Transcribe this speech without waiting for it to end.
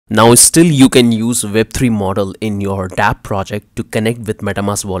Now still you can use Web3 model in your DApp project to connect with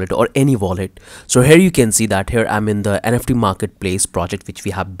MetaMask wallet or any wallet. So here you can see that here I'm in the NFT marketplace project which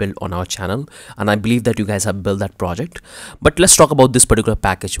we have built on our channel, and I believe that you guys have built that project. But let's talk about this particular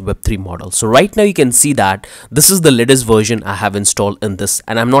package, Web3 model. So right now you can see that this is the latest version I have installed in this,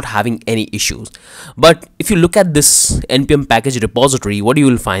 and I'm not having any issues. But if you look at this npm package repository, what you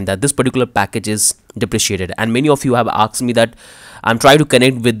will find that this particular package is depreciated, and many of you have asked me that I'm trying to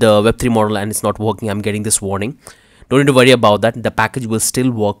connect with the Web3 model and it's not working. I'm getting this warning. Don't need to worry about that. The package will still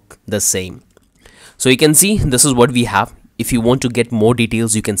work the same. So you can see this is what we have. If you want to get more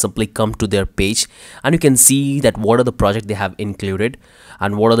details, you can simply come to their page and you can see that what are the projects they have included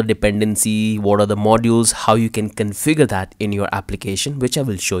and what are the dependency, what are the modules, how you can configure that in your application, which I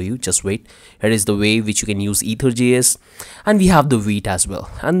will show you. Just wait. Here is the way which you can use Ether.js, and we have the Vite as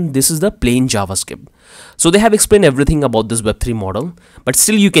well. And this is the plain JavaScript. So they have explained everything about this Web3 model, but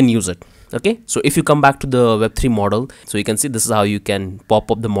still you can use it. Okay, so if you come back to the Web3 model, so you can see this is how you can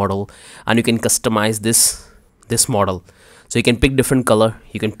pop up the model and you can customize this model. So you can pick different color,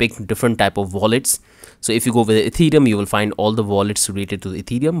 you can pick different type of wallets. So if you go with Ethereum, you will find all the wallets related to the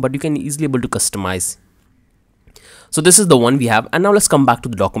Ethereum, but you can easily able to customize. So this is the one we have. And now let's come back to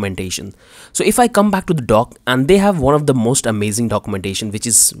the documentation. So if I come back to the doc, and they have one of the most amazing documentation, which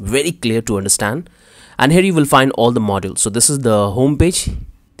is very clear to understand. And here you will find all the modules. So this is the home page.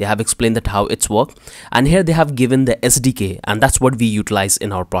 They have explained that how it's work, and here they have given the SDK, and that's what we utilize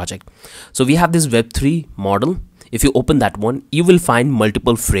in our project. So we have this Web3 model. If you open that one, you will find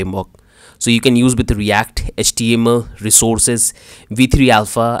multiple framework. So you can use with React, HTML, resources, V3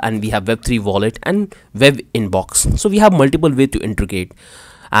 Alpha, and we have Web3 wallet and web inbox. So we have multiple ways to integrate,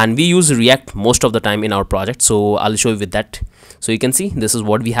 and we use React most of the time in our project. So I'll show you with that. So you can see this is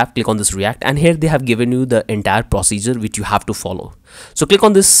what we have. Click on this React, and here they have given you the entire procedure which you have to follow. So click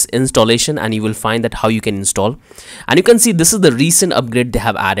on this installation and you will find that how you can install, and you can see this is the recent upgrade they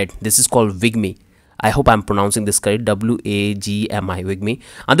have added. This is called Wigmi. I hope I'm pronouncing this correct, W-A-G-M-I, Wigmi,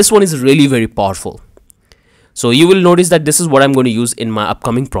 and this one is really very powerful. So you will notice that this is what I'm going to use in my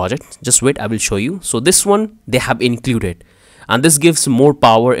upcoming project. Just wait, I will show you. So this one they have included, and this gives more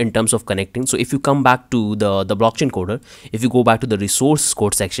power in terms of connecting. So if you come back to the blockchain coder, if you go back to the resource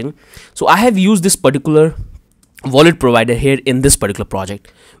code section, so I have used this particular wallet provider here in this particular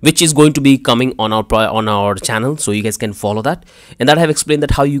project, which is going to be coming on our channel, so you guys can follow that. And that I have explained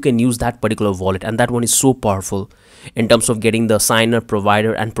that how you can use that particular wallet, and that one is so powerful in terms of getting the signer,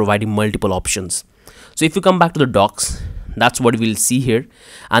 provider, and providing multiple options. So if you come back to the docs, that's what we'll see here,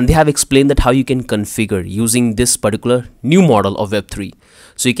 and they have explained that how you can configure using this particular new model of Web3.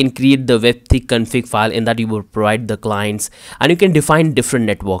 So you can create the Web3 config file, in that you will provide the clients, and you can define different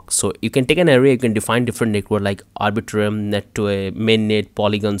networks. So you can take an array, you can define different network like Arbitrum, Net2A, Mainnet,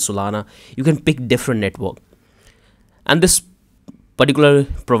 Polygon, Solana. You can pick different network, and this particular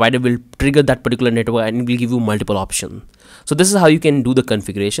provider will trigger that particular network and it will give you multiple options. So this is how you can do the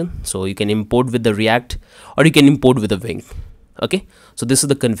configuration. So you can import with the React, or you can import with the Ving. Okay, so this is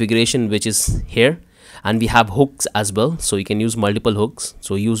the configuration which is here, and we have hooks as well. So you can use multiple hooks.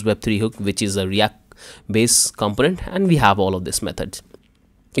 So use Web3 hook, which is a React based component, and we have all of this methods.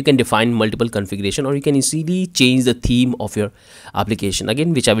 You can define multiple configuration, or you can easily change the theme of your application,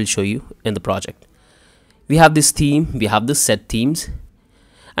 again, which I will show you in the project. We have this theme, we have the set themes,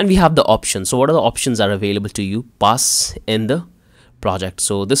 and we have the options. So what are the options are available to you pass in the project?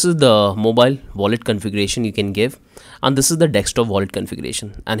 So this is the mobile wallet configuration you can give, and this is the desktop wallet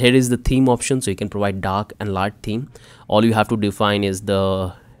configuration, and here is the theme option. So you can provide dark and light theme. All you have to define is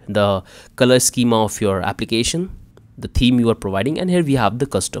the color schema of your application, the theme you are providing, and here we have the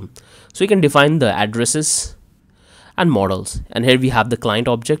custom. So you can define the addresses and models, and here we have the client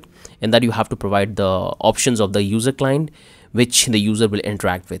object, in that you have to provide the options of the user client which the user will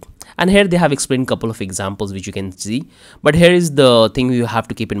interact with. And here they have explained a couple of examples which you can see, but here is the thing you have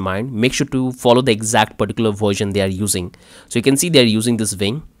to keep in mind. Make sure to follow the exact particular version they are using. So you can see they are using this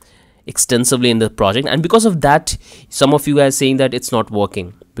Ving extensively in the project, and because of that some of you guys saying that it's not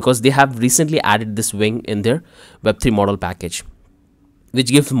working, because they have recently added this Ving in their Web3 model package,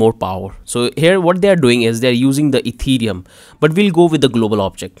 which gives more power. So here what they are doing is they are using the Ethereum, but we'll go with the global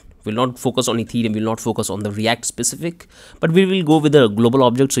object. We'll not focus on Ethereum, we'll not focus on the React specific, but we will go with the global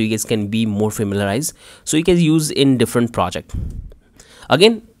object, so you guys can be more familiarized, so you can use in different project.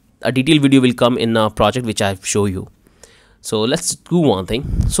 Again, a detailed video will come in a project which I show you. So let's do one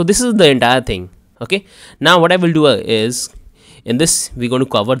thing. So this is the entire thing. Okay, now what I will do is, in this we're going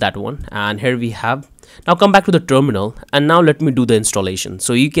to cover that one, and here we have. Now come back to the terminal, and now let me do the installation.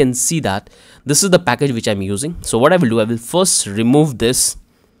 So you can see that this is the package which I'm using. So what I will do, I will first remove this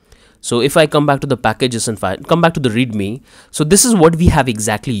So if I come back to the packages and file, come back to the readme. So this is what we have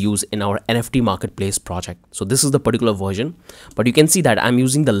exactly used in our NFT marketplace project. So this is the particular version, but you can see that I'm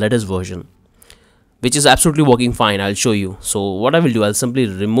using the latest version, which is absolutely working fine. I'll show you. So what I will do, I'll simply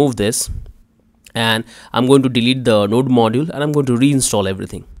remove this and I'm going to delete the node module and I'm going to reinstall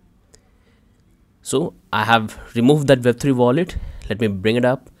everything. So I have removed that Web3 wallet. Let me bring it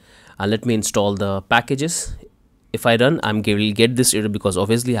up and let me install the packages. If I run, will get this error because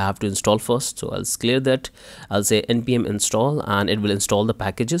obviously I have to install first. So I'll clear that. I'll say npm install and it will install the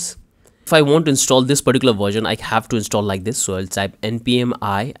packages. If I want to install this particular version, I have to install like this. So I'll type npm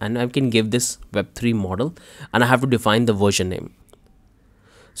I and I can give this Web3 model and I have to define the version name.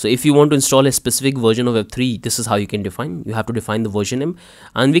 So if you want to install a specific version of Web3, this is how you can define. You have to define the version name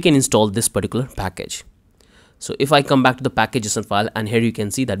and we can install this particular package. So if I come back to the packages and file, and here you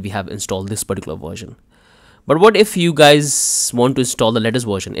can see that we have installed this particular version. But what if you guys want to install the latest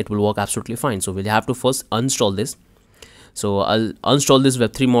version? It will work absolutely fine. So we'll have to first uninstall this. So I'll uninstall this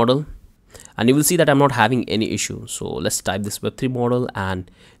Web3 model and you will see that I'm not having any issue. So let's type this Web3 model and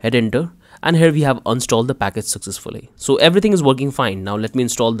hit enter. And here we have installed the package successfully. So everything is working fine. Now let me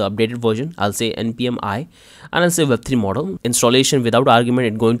install the updated version. I'll say npm I and I'll say Web3 model installation without argument.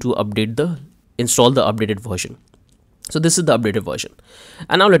 It's going to install the updated version. So this is the updated version.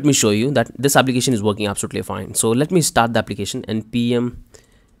 And now let me show you that this application is working absolutely fine. So let me start the application npm.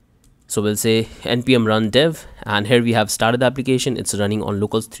 So we'll say npm run dev and here we have started the application. It's running on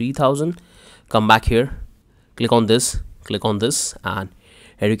locals 3000. Come back here, click on this and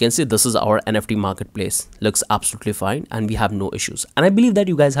here you can see this is our NFT marketplace. Looks absolutely fine and we have no issues. And I believe that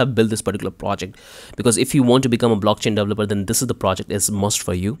you guys have built this particular project because if you want to become a blockchain developer, then this is the project is must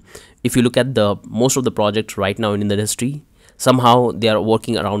for you. If you look at the most of the projects right now in the industry, somehow they are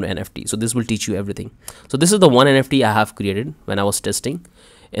working around NFT. So this will teach you everything. So this is the one NFT I have created when I was testing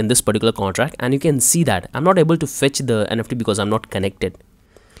in this particular contract, and you can see that I'm not able to fetch the NFT because I'm not connected.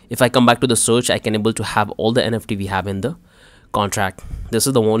 If I come back to the search, I can able to have all the NFT we have in the contract. This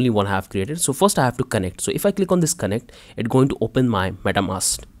is the only one I have created. So first I have to connect. So if I click on this connect, it's going to open my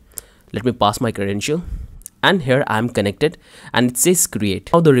MetaMask. Let me pass my credential and here I am connected and it says create.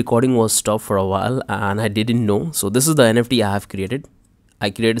 Now the recording was stopped for a while and I didn't know. So this is the NFT I have created. I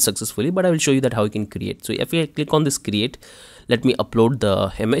created successfully, but I will show you that how you can create. So if I click on this create, let me upload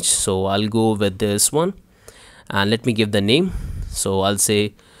the image. So I'll go with this one and let me give the name. So I'll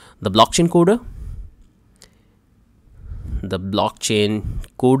say the blockchain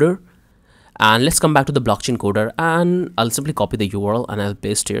coder, and let's come back to the blockchain coder and I'll simply copy the URL and I'll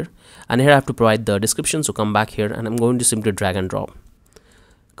paste here, and here I have to provide the description. So come back here and I'm going to simply drag and drop,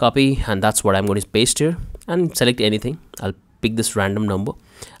 copy, and that's what I'm going to paste here and select anything. I'll pick this random number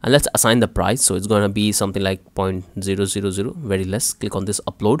and let's assign the price. So it's going to be something like 0.000, very less. Click on this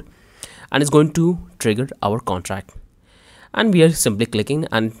upload and it's going to trigger our contract. And we are simply clicking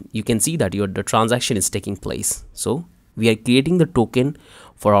and you can see that the transaction is taking place. So we are creating the token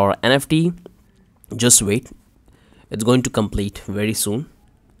for our NFT. Just wait, it's going to complete very soon.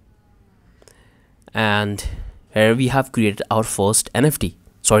 And here we have created our third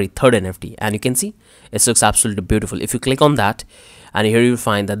NFT, and you can see it looks absolutely beautiful. If you click on that, and here you will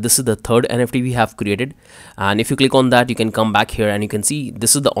find that this is the third NFT we have created, and if you click on that, you can come back here and you can see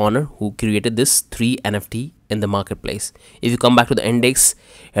this is the owner who created this 3 NFT in the marketplace. If you come back to the index,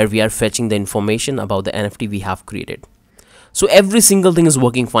 here we are fetching the information about the NFT we have created. So every single thing is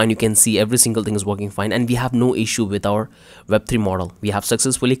working fine. You can see every single thing is working fine and we have no issue with our Web3 model. We have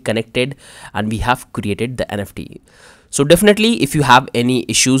successfully connected and we have created the NFT. So definitely if you have any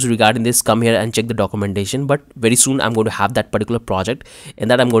issues regarding this, come here and check the documentation. But very soon I'm going to have that particular project, and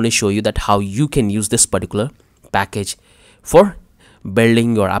that I'm going to show you that how you can use this particular package for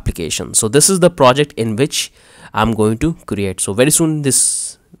building your application. So this is the project in which I'm going to create. So very soon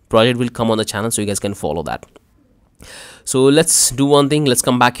this project will come on the channel so you guys can follow that. So let's do one thing. Let's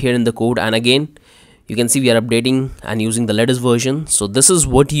come back here in the code, and again you can see we are updating and using the latest version. So this is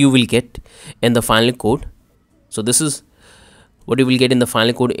what you will get in the final code. So this is what you will get in the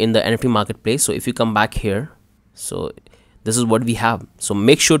final code in the NFT marketplace. So if you come back here, so this is what we have. So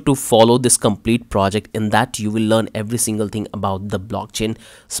make sure to follow this complete project. In that you will learn every single thing about the blockchain,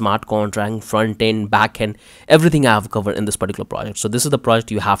 smart contract, front end, back end, everything I have covered in this particular project. So this is the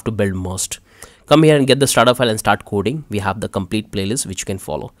project you have to build most. Come here and get the starter file and start coding. We have the complete playlist which you can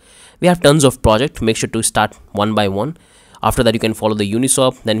follow. We have tons of projects. Make sure to start one by one. After that you can follow the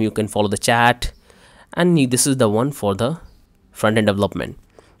Uniswap, then you can follow the chat, and this is the one for the front end development.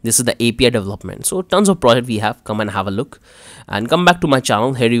 This is the API development. So tons of project we have. Come and have a look and come back to my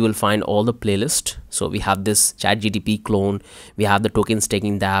channel. Here you will find all the playlist So we have this ChatGTP clone, we have the token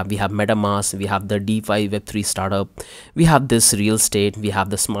staking dApp, we have MetaMask, we have the DeFi Web3 startup, we have this real estate, we have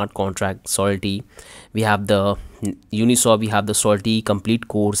the smart contract Solidity, we have the Uniswap, we have the Solidity complete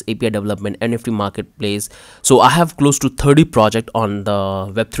course, API development, NFT marketplace. So I have close to 30 projects on the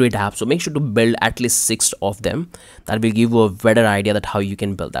Web3 dApp. So make sure to build at least 6 of them. That will give you a better idea that how you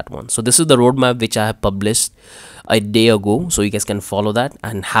can build that one. So this is the roadmap which I have published a day ago, so you guys can follow that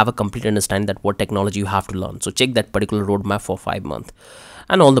and have a complete understanding that what technology you have to learn. So check that particular roadmap for 5 months,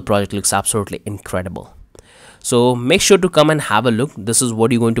 and all the project looks absolutely incredible. So make sure to come and have a look. This is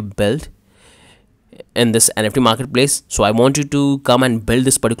what you're going to build in this NFT marketplace. So I want you to come and build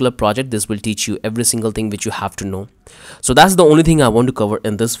this particular project. This will teach you every single thing which you have to know. So that's the only thing I want to cover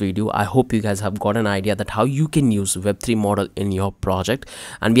in this video. I hope you guys have got an idea that how you can use Web3 model in your project,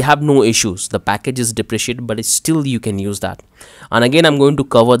 and we have no issues. The package is depreciated, but it's still you can use that. And again, I'm going to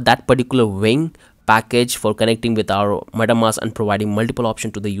cover that particular wing package for connecting with our MetaMask and providing multiple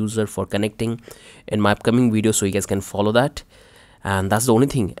options to the user for connecting in my upcoming video, so you guys can follow that. And that's the only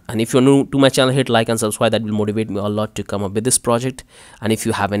thing. And if you're new to my channel, hit like and subscribe. That will motivate me a lot to come up with this project. And if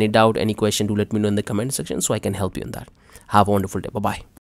you have any doubt, any question, do let me know in the comment section so I can help you in that. Have a wonderful day. Bye bye.